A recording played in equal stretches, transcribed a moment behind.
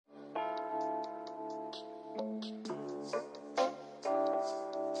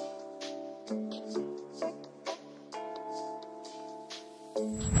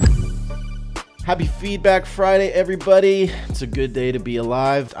Happy Feedback Friday, everybody. It's a good day to be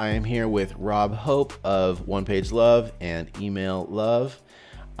alive. I am here with Rob Hope of One Page Love and Email Love.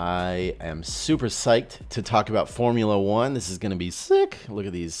 I am super psyched to talk about Formula One. This is going to be sick. Look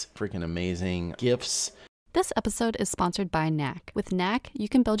at these freaking amazing GIFs. This episode is sponsored by Knack. With Knack, you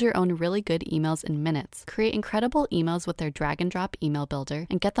can build your own really good emails in minutes. Create incredible emails with their drag and drop email builder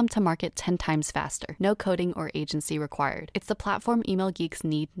and get them to market 10 times faster. No coding or agency required. It's the platform email geeks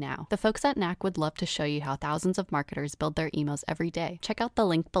need now. The folks at Knack would love to show you how thousands of marketers build their emails every day. Check out the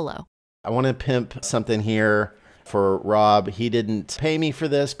link below. I want to pimp something here for Rob. He didn't pay me for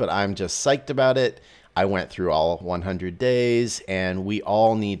this, but I'm just psyched about it. I went through all 100 days, and we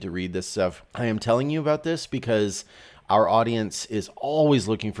all need to read this stuff. I am telling you about this because our audience is always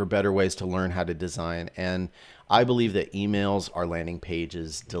looking for better ways to learn how to design, and I believe that emails are landing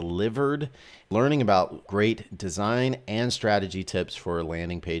pages delivered. Learning about great design and strategy tips for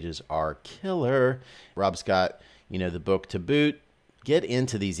landing pages are killer. Rob's got, the book to boot. Get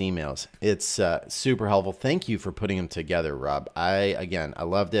into these emails. It's super helpful. Thank you for putting them together, Rob. I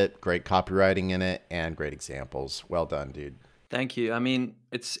loved it. Great copywriting in it and great examples. Well done, dude. Thank you. I mean,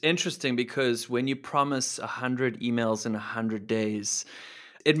 it's interesting because when you promise 100 emails in 100 days,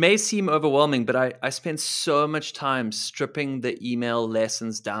 it may seem overwhelming, but I spend so much time stripping the email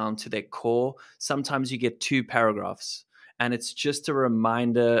lessons down to their core. Sometimes you get 2 paragraphs, and it's just a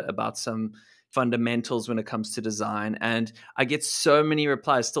reminder about some fundamentals when it comes to design. And I get so many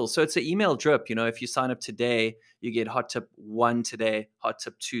replies still. So it's an email drip. If you sign up today, you get hot tip 1 today, hot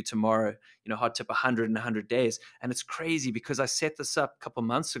tip 2 tomorrow, hot tip 100 in 100 days. And it's crazy because I set this up a couple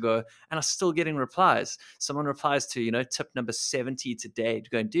months ago and I'm still getting replies. Someone replies to, tip number 70 today,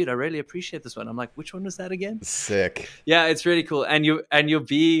 going, dude, I really appreciate this one. I'm like, which one was that again? Sick. Yeah, it's really cool. And you'll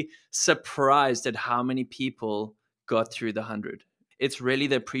be surprised at how many people got through the 100. It's really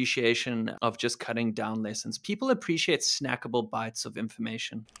the appreciation of just cutting down lessons. People appreciate snackable bites of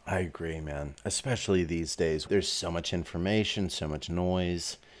information. I agree, man. Especially these days. There's so much information, so much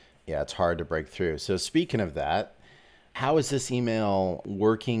noise. Yeah, it's hard to break through. So speaking of that, how is this email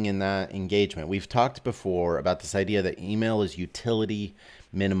working in that engagement? We've talked before about this idea that email is utility,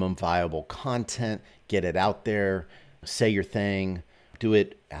 minimum viable content. Get it out there, say your thing, do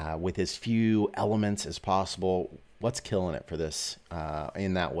it with as few elements as possible. What's killing it for this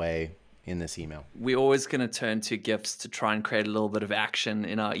in that way in this email? We're always going to turn to GIFs to try and create a little bit of action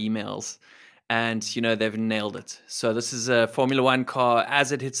in our emails. And, they've nailed it. So this is a Formula One car.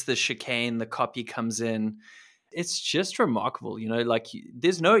 As it hits the chicane, the copy comes in. It's just remarkable.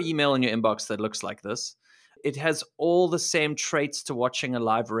 There's no email in your inbox that looks like this. It has all the same traits to watching a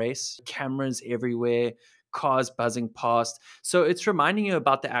live race. Cameras everywhere, cars buzzing past. So it's reminding you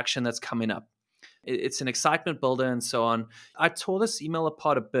about the action that's coming up. It's an excitement builder and so on. I tore this email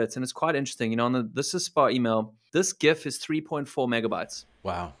apart a bit, and it's quite interesting. On the This is Spa email, this GIF is 3.4 megabytes.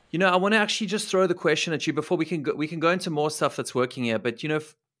 Wow. I want to actually just throw the question at you before we can go into more stuff that's working here. But,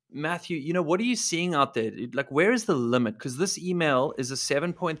 Matthew, what are you seeing out there? Like, where is the limit? Because this email is a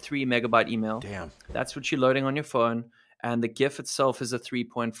 7.3 megabyte email. Damn. That's what you're loading on your phone. And the GIF itself is a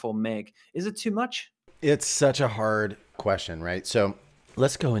 3.4 meg. Is it too much? It's such a hard question, right? So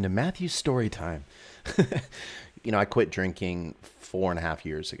let's go into Matthew's story time. I quit drinking 4.5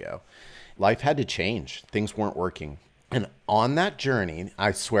 years ago. Life had to change. Things weren't working. And on that journey,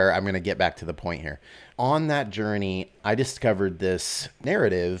 I swear I'm going to get back to the point here. On that journey, I discovered this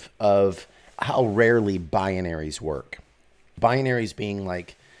narrative of how rarely binaries work. Binaries being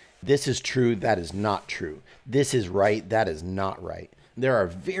like, this is true, that is not true. This is right, that is not right. There are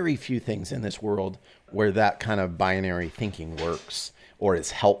very few things in this world where that kind of binary thinking works, or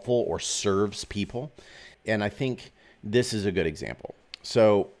is helpful or serves people. And I think this is a good example.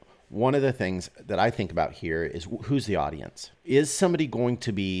 So one of the things that I think about here is who's the audience? Is somebody going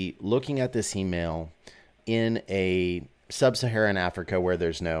to be looking at this email in a sub-Saharan Africa where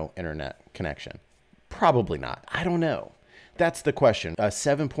there's no internet connection? Probably not. I don't know. That's the question. A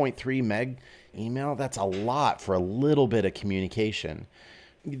 7.3 meg email, that's a lot for a little bit of communication.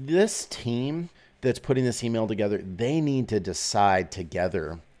 This team that's putting this email together, they need to decide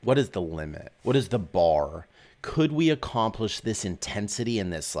together, what is the limit? What is the bar? Could we accomplish this intensity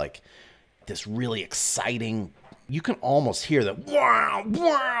and this really exciting, you can almost hear the wow,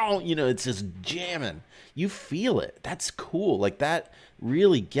 wow, it's just jamming. You feel it. That's cool. Like, that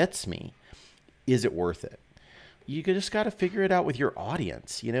really gets me. Is it worth it? You just got to figure it out with your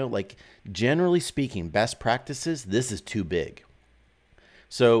audience. Generally speaking, best practices, this is too big.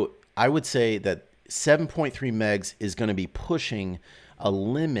 So I would say that 7.3 megs is going to be pushing a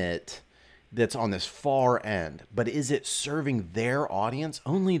limit that's on this far end. But is it serving their audience?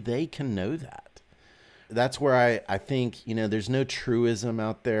 Only they can know that. That's where I think, there's no truism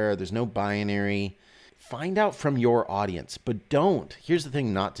out there. There's no binary. Find out from your audience, but here's the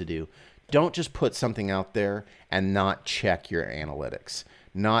thing not to do. Don't just put something out there and not check your analytics,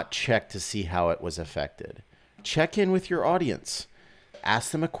 not check to see how it was affected. Check in with your audience.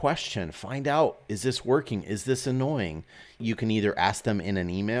 Ask them a question. Find out, is this working? Is this annoying? You can either ask them in an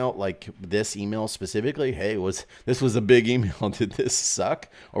email, like this email specifically, hey, this was a big email. Did this suck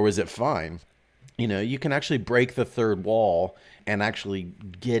or was it fine? You can actually break the third wall and actually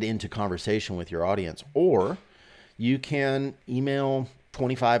get into conversation with your audience. Or you can email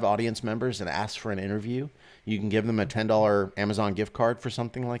 25 audience members and ask for an interview. You can give them a $10 Amazon gift card for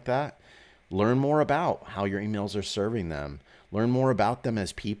something like that. Learn more about how your emails are serving them. Learn more about them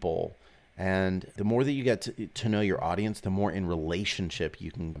as people. And the more that you get to know your audience, the more in relationship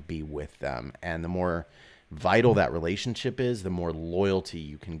you can be with them. And the more vital that relationship is, the more loyalty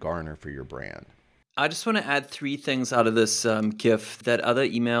you can garner for your brand. I just want to add 3 things out of this GIF that other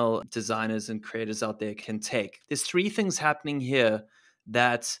email designers and creators out there can take. There's 3 things happening here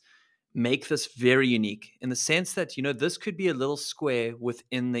that make this very unique in the sense that, this could be a little square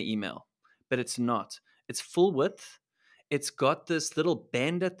within the email, but it's not. It's full width. It's got this little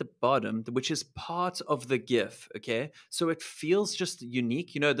bend at the bottom, which is part of the GIF, okay? So it feels just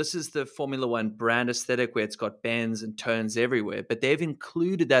unique. This is the Formula One brand aesthetic where it's got bends and turns everywhere, but they've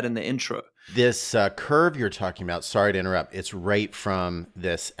included that in the intro. This curve you're talking about, sorry to interrupt, it's right from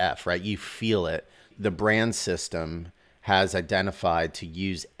this F, right? You feel it. The brand system has identified to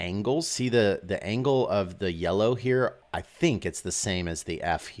use angles. See the angle of the yellow here? I think it's the same as the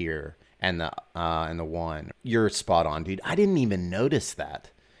F here. And the 1. You're spot on, dude. I didn't even notice that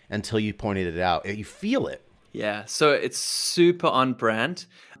until you pointed it out. You feel it. Yeah, so it's super on brand.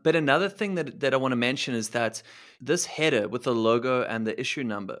 But another thing that I want to mention is that this header with the logo and the issue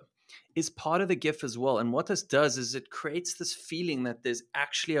number is part of the GIF as well. And what this does is it creates this feeling that there's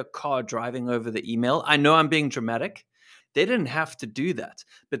actually a car driving over the email. I know I'm being dramatic. They didn't have to do that.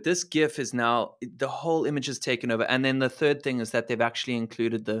 But this GIF is now, the whole image is taken over. And then the third thing is that they've actually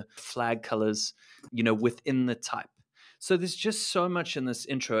included the flag colors, within the type. So there's just so much in this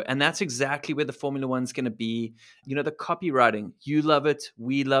intro. And that's exactly where the Formula One's going to be. The copywriting, you love it,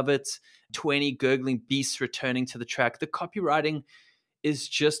 we love it. 20 gurgling beasts returning to the track. The copywriting is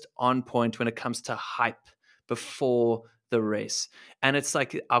just on point when it comes to hype before the race. And it's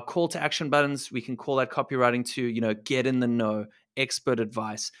like our call to action buttons, we can call that copywriting to, get in the know, expert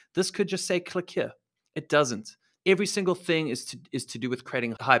advice. This could just say click here. It doesn't. Every single thing is to do with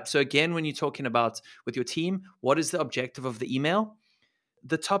creating hype. So again, when you're talking about with your team, what is the objective of the email?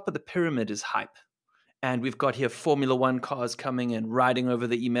 The top of the pyramid is hype. And we've got here Formula One cars coming in, riding over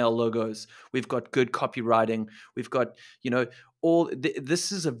the email logos. We've got good copywriting. We've got,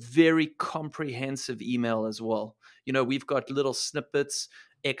 this is a very comprehensive email as well. We've got little snippets,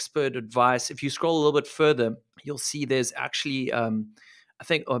 expert advice. If you scroll a little bit further, you'll see there's actually, I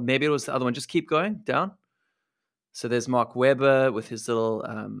think, or maybe it was the other one. Just keep going down. So there's Mark Webber with his little,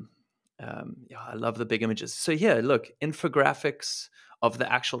 I love the big images. So here, look, infographics of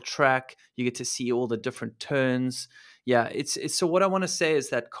the actual track. You get to see all the different turns. Yeah, it's so what I want to say is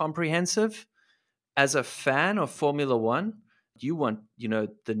that comprehensive, as a fan of Formula One, you want,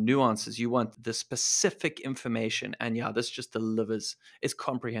 the nuances, you want the specific information. And yeah, this just delivers. It's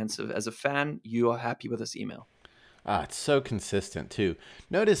comprehensive. As a fan, you are happy with this email. It's so consistent too.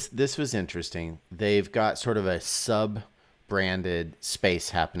 Notice this was interesting. They've got sort of a sub-branded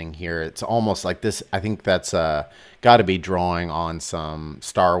space happening here. It's almost like this. I think that's got to be drawing on some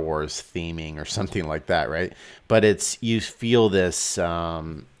Star Wars theming or something like that, right? But you feel this,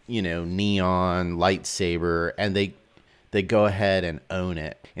 neon lightsaber, and they go ahead and own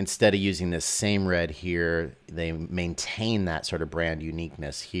it. Instead of using this same red here, they maintain that sort of brand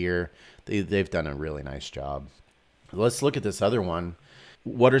uniqueness here. They've done a really nice job. Let's look at this other one.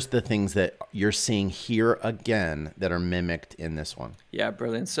 What are the things that you're seeing here again that are mimicked in this one? Yeah,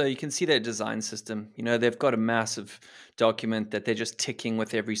 brilliant. So you can see their design system. They've got a massive document that they're just ticking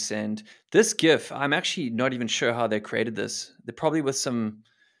with every send. This GIF, I'm actually not even sure how they created this. They're probably with some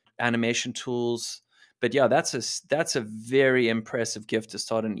animation tools. But yeah, that's a very impressive GIF to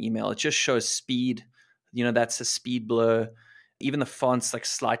start an email. It just shows speed. That's a speed blur. Even the font's like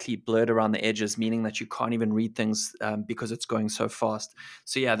slightly blurred around the edges, meaning that you can't even read things because it's going so fast.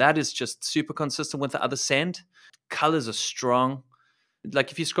 So yeah, that is just super consistent with the other send. Colors are strong.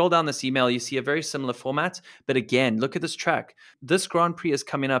 Like if you scroll down this email, you see a very similar format. But again, look at this track. This Grand Prix is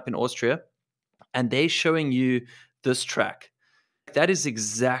coming up in Austria, and they're showing you this track. That is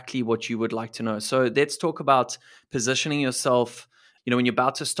exactly what you would like to know. So let's talk about positioning yourself When you're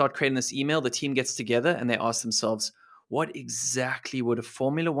about to start creating this email, the team gets together and they ask themselves, what exactly would a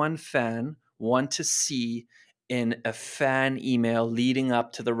Formula One fan want to see in a fan email leading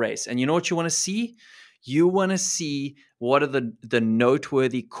up to the race? And you know what you want to see? You want to see what are the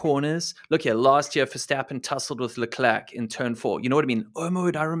noteworthy corners. Look here, last year Verstappen tussled with Leclerc in turn 4. You know what I mean? Oh,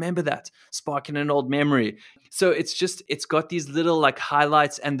 Mode, I remember that. Sparking an old memory. So it's got these little like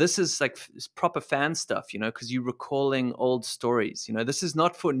highlights, and this is like proper fan stuff, because you're recalling old stories. This is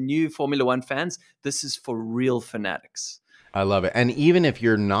not for new Formula One fans. This is for real fanatics. I love it. And even if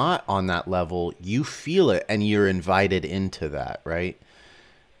you're not on that level, you feel it and you're invited into that, right?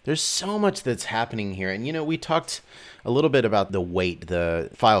 There's so much that's happening here. And, we talked a little bit about the weight,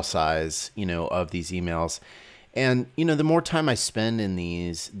 the file size, of these emails. And, the more time I spend in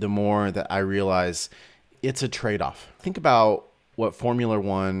these, the more that I realize it's a trade-off. Think about what Formula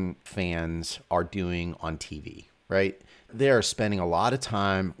One fans are doing on TV, right? They are spending a lot of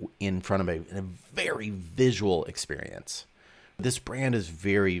time in front of a very visual experience. This brand is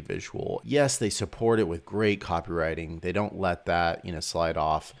very visual. Yes, they support it with great copywriting. They don't let that, slide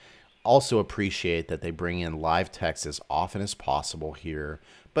off. Also appreciate that they bring in live text as often as possible here.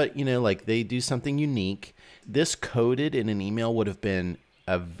 But, they do something unique. This coded in an email would have been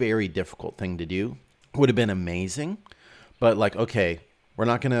a very difficult thing to do. Would have been amazing. But okay, we're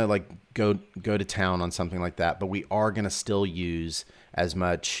not going to go to town on something like that, but we are going to still use as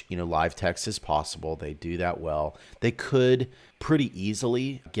much, live text as possible. They do that well. They could pretty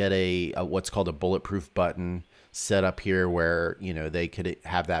easily get a what's called a bulletproof button set up here where, they could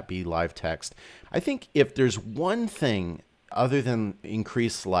have that be live text. I think if there's one thing other than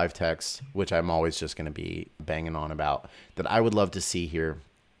increased live text, which I'm always just going to be banging on about, that I would love to see here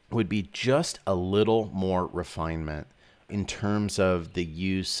would be just a little more refinement in terms of the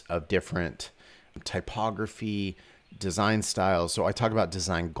use of different typography, design styles. So I talk about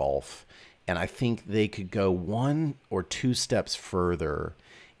design golf, and I think they could go 1 or 2 steps further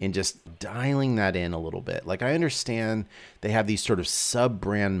in just dialing that in a little bit. I understand they have these sort of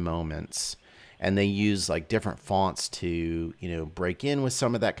sub-brand moments, and they use different fonts to, break in with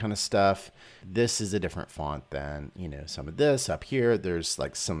some of that kind of stuff. This is a different font than, some of this up here. There's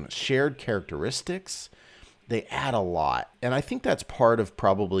some shared characteristics. They add a lot. And I think that's part of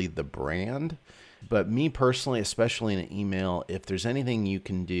probably the brand. But me personally, especially in an email, if there's anything you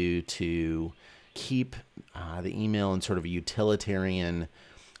can do to keep the email in sort of a utilitarian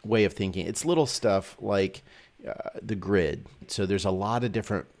way of thinking, it's little stuff like the grid. So there's a lot of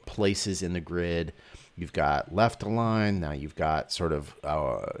different places in the grid. You've got left aligned. Now you've got sort of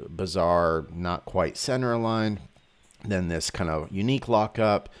bizarre, not quite center aligned. Then this kind of unique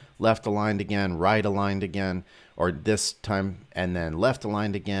lockup, left aligned again, right aligned again, or this time, and then left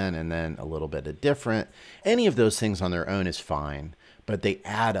aligned again, and then a little bit of different. Any of those things on their own is fine, but they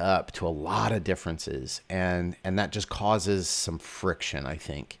add up to a lot of differences, and that just causes some friction, I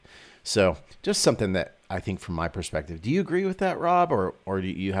think. So just something that I think from my perspective. Do you agree with that, Rob, or do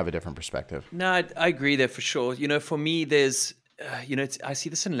you have a different perspective? No, I agree there for sure. For me, there's I see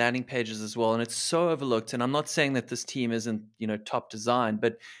this in landing pages as well, and it's so overlooked. And I'm not saying that this team isn't, top design,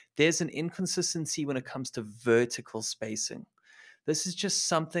 but there's an inconsistency when it comes to vertical spacing. This is just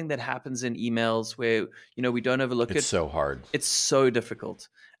something that happens in emails where, we don't overlook it. It's so hard. It's so difficult.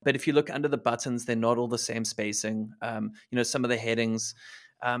 But if you look under the buttons, they're not all the same spacing. Some of the headings.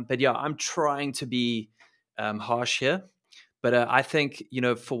 But yeah, I'm trying to be harsh here. But I think,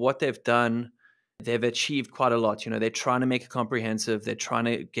 for what they've done, they've achieved quite a lot. They're trying to make it comprehensive. They're trying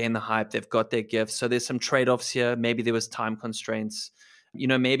to gain the hype. They've got their gifts. So there's some trade-offs here. Maybe there was time constraints.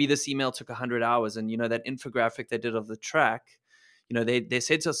 Maybe this email took 100 hours. And, that infographic they did of the track, they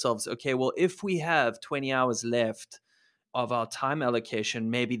said to themselves, okay, well, if we have 20 hours left of our time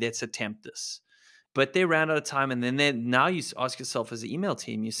allocation, maybe let's attempt this. But they ran out of time. And then now you ask yourself as an email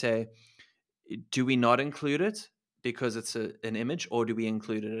team, you say, do we not include it because it's an image, or do we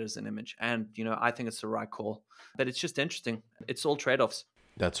include it as an image? And, I think it's the right call. But it's just interesting. It's all trade-offs.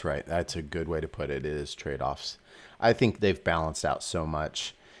 That's right. That's a good way to put it. It is trade-offs. I think they've balanced out so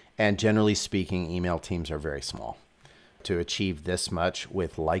much. And generally speaking, email teams are very small. To achieve this much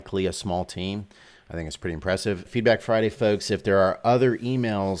with likely a small team, I think it's pretty impressive. Feedback Friday, folks. If there are other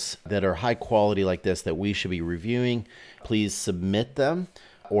emails that are high quality like this that we should be reviewing, please submit them.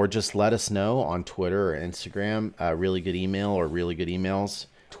 Or just let us know on Twitter or Instagram, really good email or really good emails.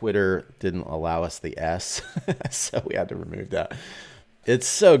 Twitter didn't allow us the S, so we had to remove that. It's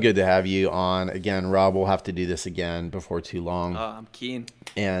so good to have you on. Again, Rob, we'll have to do this again before too long. Oh, I'm keen.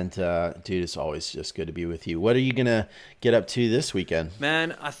 And, dude, it's always just good to be with you. What are you going to get up to this weekend?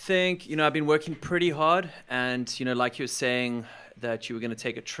 Man, I think, I've been working pretty hard. And, like you were saying, that you were going to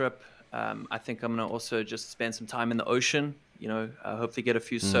take a trip. I think I'm going to also just spend some time in the ocean, hopefully get a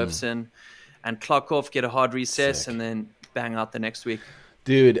few surfs in and clock off, get a hard recess, Sick. and then bang out the next week.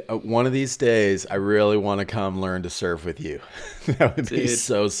 Dude, one of these days, I really want to come learn to surf with you. That would be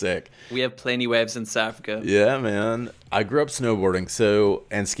so sick. We have plenty waves in South Africa. Yeah, man. I grew up snowboarding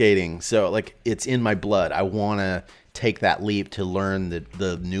and skating, so like it's in my blood. I want to take that leap to learn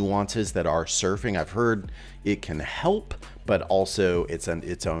the nuances that are surfing. I've heard it can help, but also it's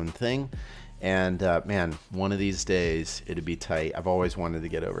its own thing. And man, one of these days it'd be tight. I've always wanted to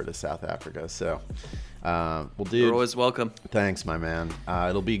get over to South Africa, so well, dude, You're always welcome. Thanks, my man.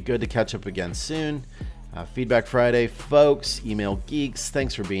 It'll be good to catch up again soon. Feedback Friday, folks. Email Geeks.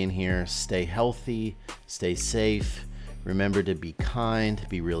 Thanks for being here. Stay healthy. Stay safe. Remember to be kind.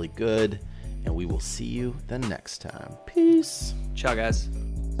 Be really good. And we will see you the next time. Peace. Ciao, guys.